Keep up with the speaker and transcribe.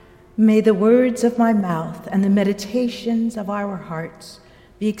May the words of my mouth and the meditations of our hearts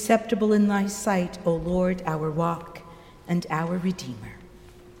be acceptable in thy sight, O Lord, our rock and our Redeemer.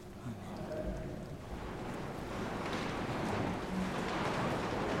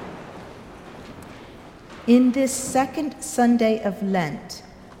 In this second Sunday of Lent,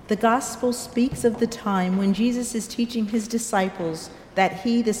 the Gospel speaks of the time when Jesus is teaching his disciples that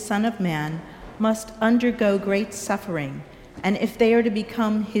he, the Son of Man, must undergo great suffering, and if they are to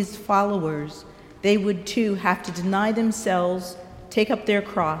become his followers, they would too have to deny themselves, take up their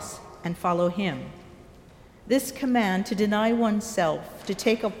cross, and follow him. This command to deny oneself, to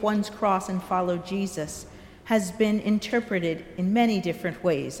take up one's cross and follow Jesus, has been interpreted in many different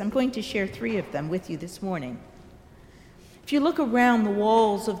ways. I'm going to share 3 of them with you this morning. If you look around the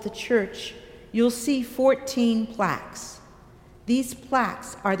walls of the church, you'll see 14 plaques. These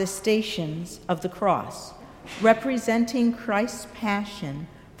plaques are the stations of the cross, representing Christ's passion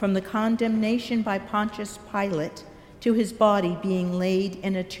from the condemnation by Pontius Pilate to his body being laid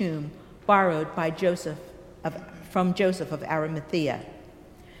in a tomb borrowed by from Joseph of Arimathea.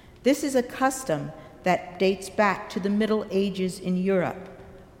 This is a custom that dates back to the Middle Ages in Europe,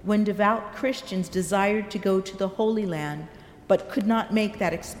 when devout Christians desired to go to the Holy Land but could not make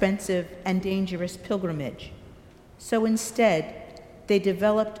that expensive and dangerous pilgrimage. So instead, they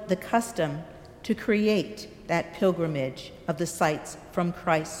developed the custom to create that pilgrimage of the sights from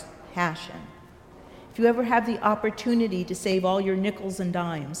Christ's passion. If you ever have the opportunity to save all your nickels and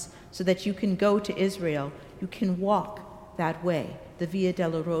dimes so that you can go to Israel, you can walk that way, the Via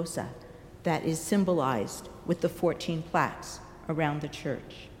Dolorosa, that is symbolized with the 14 plaques around the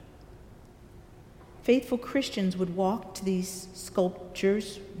church. Faithful Christians would walk to these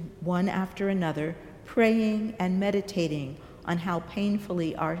sculptures one after another, praying and meditating on how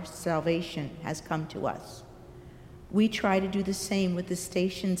painfully our salvation has come to us. We try to do the same with the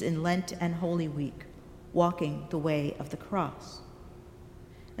stations in Lent and Holy Week, walking the way of the cross.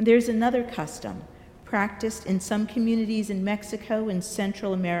 And there's another custom practiced in some communities in Mexico and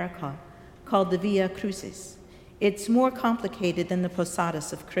Central America called the Via Crucis. It's more complicated than the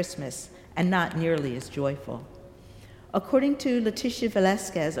Posadas of Christmas and not nearly as joyful. According to Leticia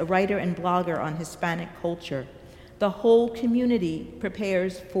Velasquez, a writer and blogger on Hispanic culture, the whole community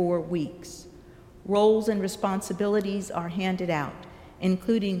prepares for weeks. Roles and responsibilities are handed out,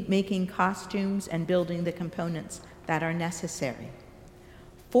 including making costumes and building the components that are necessary.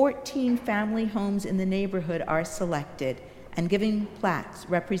 14 family homes in the neighborhood are selected, and giving plaques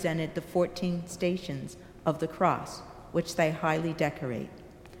represented the 14 stations of the cross, which they highly decorate.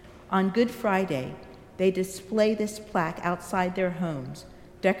 On Good Friday, they display this plaque outside their homes,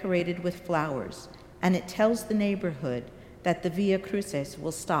 decorated with flowers, and it tells the neighborhood that the Via Crucis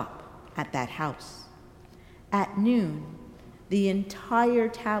will stop at that house. At noon, the entire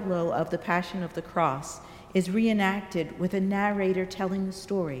tableau of the Passion of the Cross is reenacted with a narrator telling the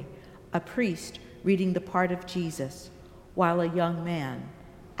story, a priest reading the part of Jesus, while a young man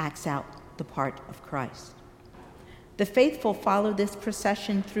acts out the part of Christ. The faithful follow this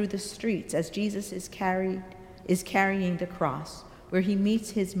procession through the streets as Jesus is carrying the cross, where he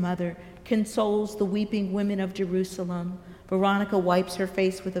meets his mother, consoles the weeping women of Jerusalem. Veronica wipes her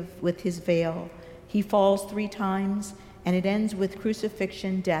face with his veil. He falls 3 times, and it ends with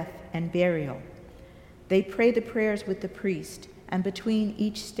crucifixion, death, and burial. They pray the prayers with the priest, and between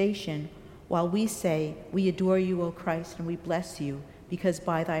each station, while we say, "We adore you, O Christ, and we bless you, because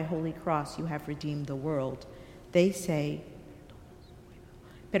by thy holy cross you have redeemed the world," they say,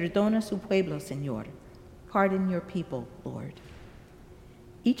 "Perdona su pueblo, Señor." Pardon your people, Lord.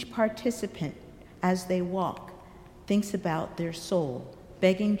 Each participant, as they walk, thinks about their soul,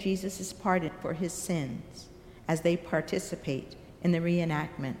 begging Jesus' pardon for his sins as they participate in the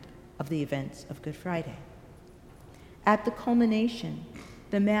reenactment of the events of Good Friday. At the culmination,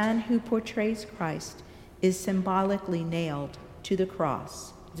 the man who portrays Christ is symbolically nailed to the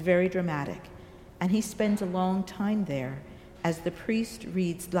cross. It's very dramatic, and he spends a long time there as the priest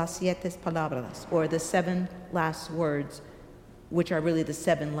reads las siete palabras, or the 7 last words, which are really the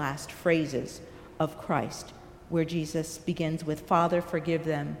 7 last phrases of Christ, where Jesus begins with, "Father, forgive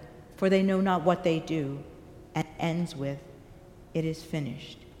them, for they know not what they do," and ends with, "It is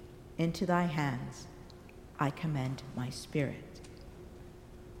finished. Into thy hands I commend my spirit."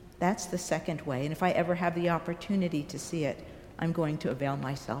 That's the second way, and if I ever have the opportunity to see it, I'm going to avail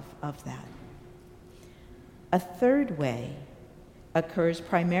myself of that. A third way occurs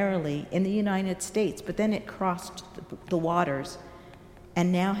primarily in the United States, but then it crossed the waters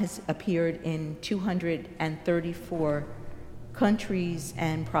and now has appeared in 234 countries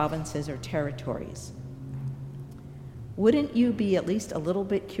and provinces or territories. Wouldn't you be at least a little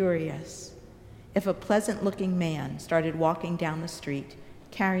bit curious if a pleasant-looking man started walking down the street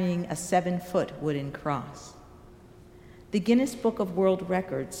carrying a 7-foot wooden cross? The Guinness Book of World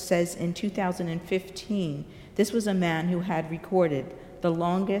Records says in 2015, this was a man who had recorded the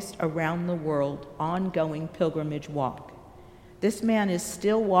longest around-the-world ongoing pilgrimage walk. This man is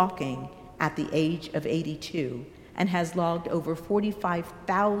still walking at the age of 82 and has logged over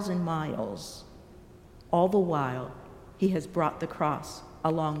 45,000 miles. All the while, he has brought the cross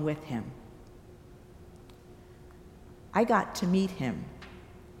along with him. I got to meet him.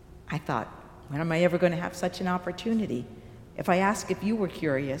 I thought, when am I ever going to have such an opportunity? If I ask if you were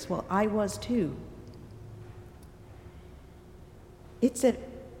curious, well, I was too.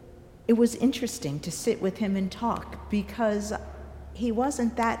 It was interesting to sit with him and talk because he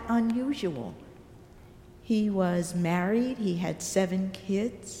wasn't that unusual. He was married, he had 7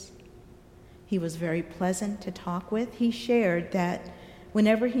 kids. He was very pleasant to talk with. He shared that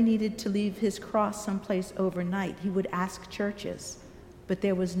whenever he needed to leave his cross someplace overnight, he would ask churches, but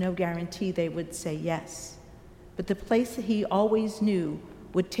there was no guarantee they would say yes. But the place that he always knew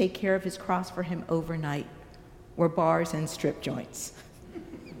would take care of his cross for him overnight were bars and strip joints.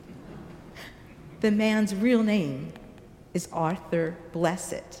 The man's real name is Arthur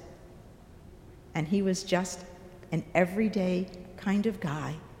Blessed, and he was just an everyday kind of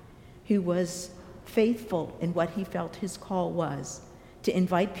guy who was faithful in what he felt his call was, to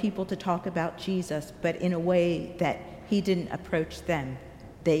invite people to talk about Jesus, but in a way that he didn't approach them,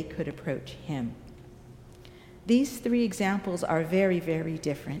 they could approach him. These 3 examples are very, very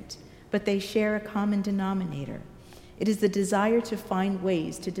different, but they share a common denominator. It is the desire to find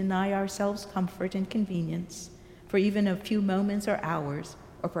ways to deny ourselves comfort and convenience for even a few moments or hours,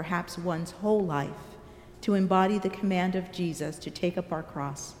 or perhaps one's whole life, to embody the command of Jesus to take up our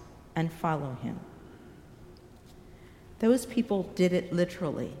cross and follow him. Those people did it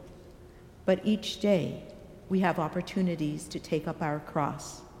literally, but each day we have opportunities to take up our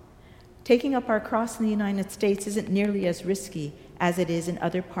cross. Taking up our cross in the United States isn't nearly as risky as it is in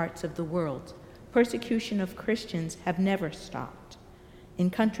other parts of the world. Persecution of Christians have never stopped. In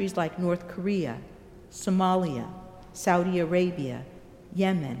countries like North Korea, Somalia, Saudi Arabia,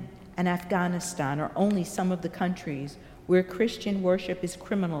 Yemen, and Afghanistan are only some of the countries where Christian worship is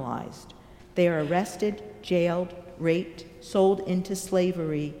criminalized. They are arrested, jailed, raped, sold into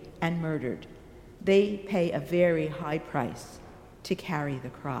slavery, and murdered. They pay a very high price to carry the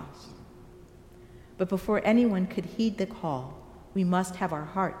cross. But before anyone could heed the call, we must have our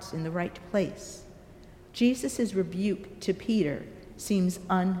hearts in the right place. Jesus' rebuke to Peter seems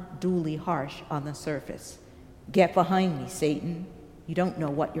unduly harsh on the surface. "Get behind me, Satan. You don't know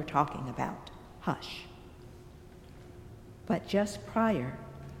what you're talking about. Hush." But just prior,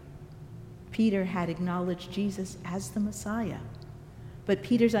 Peter had acknowledged Jesus as the Messiah. But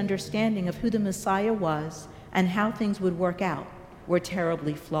Peter's understanding of who the Messiah was and how things would work out were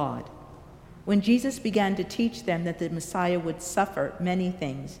terribly flawed. When Jesus began to teach them that the Messiah would suffer many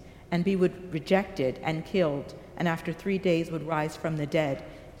things and be rejected and killed, and after 3 days would rise from the dead,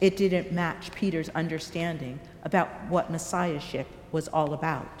 it didn't match Peter's understanding about what Messiahship was all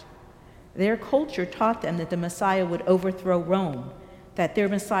about. Their culture taught them that the Messiah would overthrow Rome, that their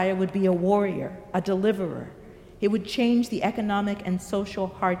Messiah would be a warrior, a deliverer. It would change the economic and social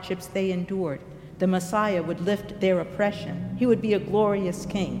hardships they endured. The Messiah would lift their oppression. He would be a glorious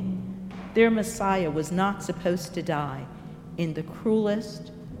king. Their Messiah was not supposed to die in the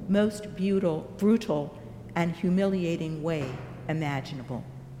cruelest, most brutal, and humiliating way imaginable.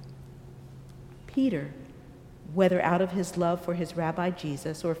 Peter, whether out of his love for his Rabbi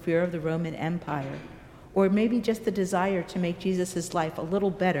Jesus or fear of the Roman Empire, or maybe just the desire to make Jesus' life a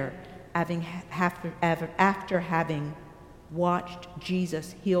little better after having watched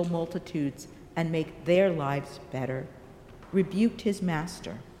Jesus heal multitudes and make their lives better, rebuked his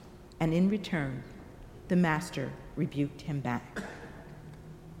master, and in return, the master rebuked him back.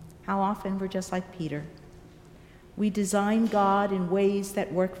 How often we're just like Peter. We design God in ways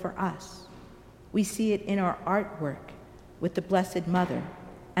that work for us. We see it in our artwork with the Blessed Mother,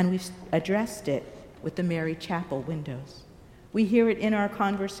 and we've addressed it with the Mary Chapel windows. We hear it in our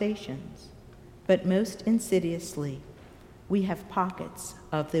conversations, but most insidiously, we have pockets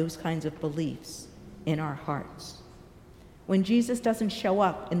of those kinds of beliefs in our hearts. When Jesus doesn't show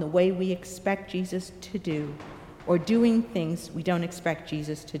up in the way we expect Jesus to do, or doing things we don't expect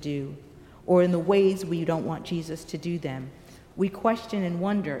Jesus to do, or in the ways we don't want Jesus to do them, we question and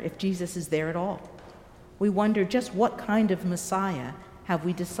wonder if Jesus is there at all. We wonder just what kind of Messiah have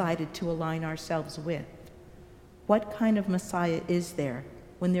we decided to align ourselves with? What kind of Messiah is there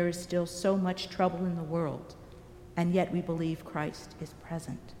when there is still so much trouble in the world? and yet we believe Christ is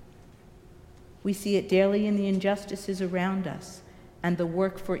present. We see it daily in the injustices around us and the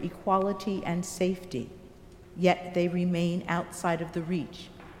work for equality and safety, yet they remain outside of the reach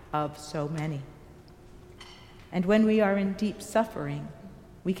of so many. And when we are in deep suffering,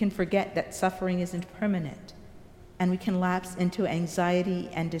 we can forget that suffering isn't permanent, and we can lapse into anxiety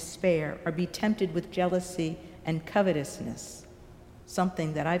and despair or be tempted with jealousy and covetousness,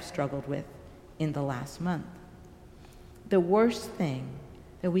 something that I've struggled with in the last month. The worst thing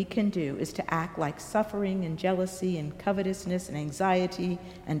that we can do is to act like suffering and jealousy and covetousness and anxiety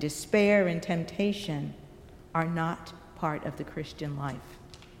and despair and temptation are not part of the Christian life.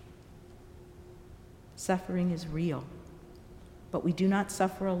 Suffering is real, but we do not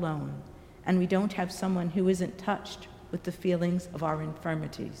suffer alone, and we don't have someone who isn't touched with the feelings of our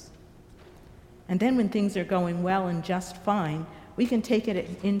infirmities. And then when things are going well and just fine, we can take it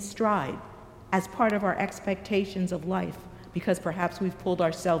in stride as part of our expectations of life, because perhaps we've pulled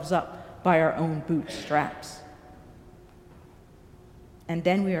ourselves up by our own bootstraps. And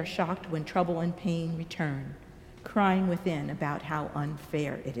then we are shocked when trouble and pain return, crying within about how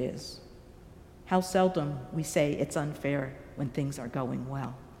unfair it is. How seldom we say it's unfair when things are going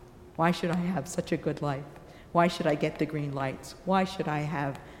well. Why should I have such a good life? Why should I get the green lights? Why should I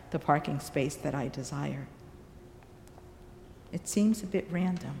have the parking space that I desire? It seems a bit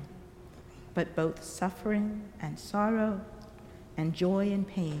random, but both suffering and sorrow and joy and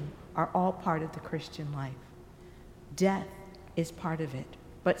pain are all part of the Christian life. Death is part of it,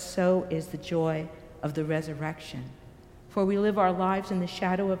 but so is the joy of the resurrection. For we live our lives in the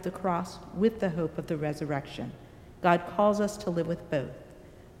shadow of the cross with the hope of the resurrection. God calls us to live with both,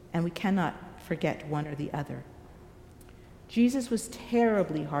 and we cannot forget one or the other. Jesus was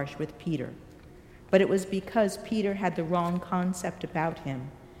terribly harsh with Peter, but it was because Peter had the wrong concept about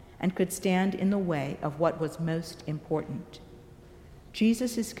him and could stand in the way of what was most important.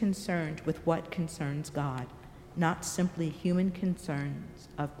 Jesus is concerned with what concerns God, not simply human concerns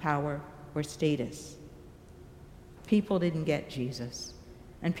of power or status. People didn't get Jesus,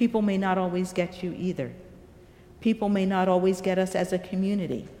 and people may not always get you either. People may not always get us as a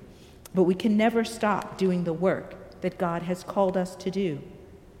community, but we can never stop doing the work that God has called us to do,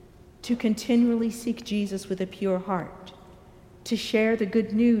 to continually seek Jesus with a pure heart, to share the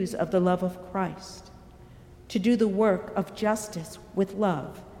good news of the love of Christ, to do the work of justice with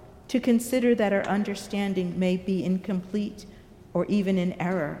love, to consider that our understanding may be incomplete or even in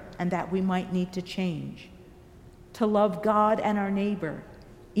error and that we might need to change, to love God and our neighbor,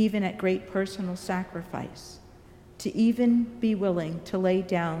 even at great personal sacrifice, to even be willing to lay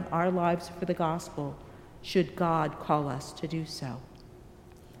down our lives for the gospel should God call us to do so.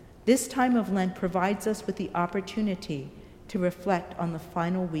 This time of Lent provides us with the opportunity to reflect on the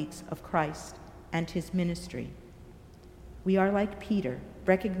final weeks of Christ and his ministry. We are like Peter,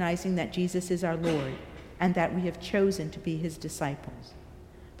 recognizing that Jesus is our Lord and that we have chosen to be his disciples.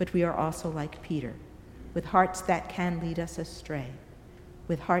 But we are also like Peter, with hearts that can lead us astray,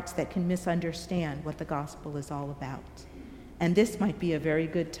 with hearts that can misunderstand what the gospel is all about. And this might be a very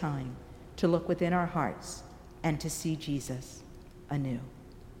good time to look within our hearts and to see Jesus anew.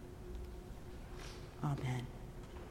 Amen.